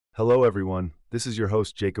Hello, everyone. This is your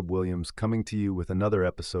host, Jacob Williams, coming to you with another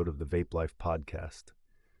episode of the Vape Life podcast.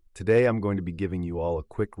 Today, I'm going to be giving you all a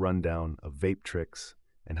quick rundown of vape tricks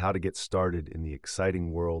and how to get started in the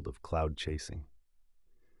exciting world of cloud chasing.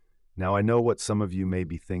 Now, I know what some of you may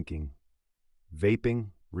be thinking. Vaping?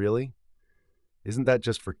 Really? Isn't that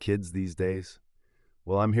just for kids these days?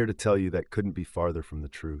 Well, I'm here to tell you that couldn't be farther from the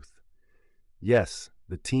truth. Yes,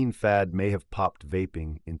 the teen fad may have popped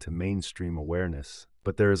vaping into mainstream awareness,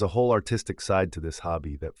 but there is a whole artistic side to this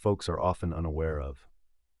hobby that folks are often unaware of.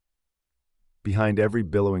 Behind every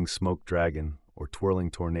billowing smoke dragon or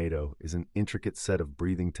twirling tornado is an intricate set of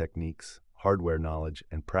breathing techniques, hardware knowledge,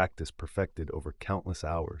 and practice perfected over countless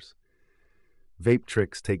hours. Vape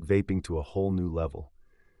tricks take vaping to a whole new level.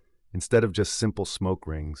 Instead of just simple smoke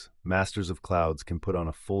rings, masters of clouds can put on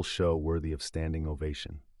a full show worthy of standing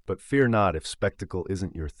ovation. But fear not if spectacle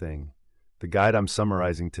isn't your thing. The guide I'm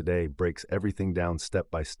summarizing today breaks everything down step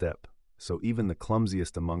by step, so even the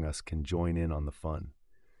clumsiest among us can join in on the fun.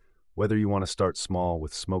 Whether you want to start small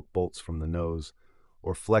with smoke bolts from the nose,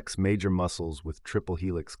 or flex major muscles with triple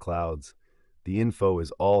helix clouds, the info is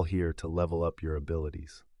all here to level up your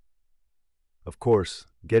abilities. Of course,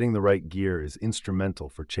 getting the right gear is instrumental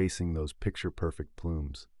for chasing those picture-perfect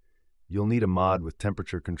plumes. You'll need a mod with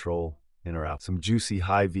temperature control, in or out, some juicy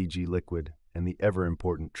high VG liquid, and the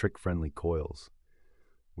ever-important trick-friendly coils.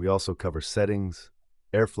 We also cover settings,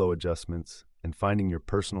 airflow adjustments, and finding your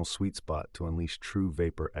personal sweet spot to unleash true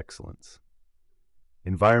vapor excellence.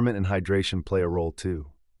 Environment and hydration play a role too.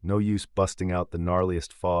 No use busting out the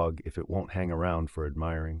gnarliest fog if it won't hang around for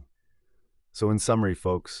admiring. So in summary,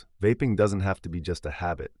 folks, vaping doesn't have to be just a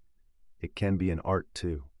habit. It can be an art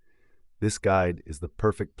too. This guide is the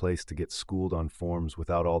perfect place to get schooled on forms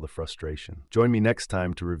without all the frustration. Join me next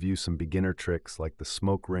time to review some beginner tricks like the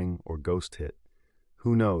smoke ring or ghost hit.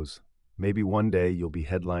 Who knows, maybe one day you'll be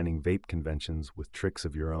headlining vape conventions with tricks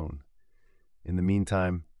of your own. In the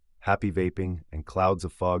meantime, happy vaping and clouds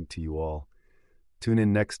of fog to you all. Tune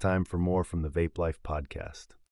in next time for more from the Vape Life podcast.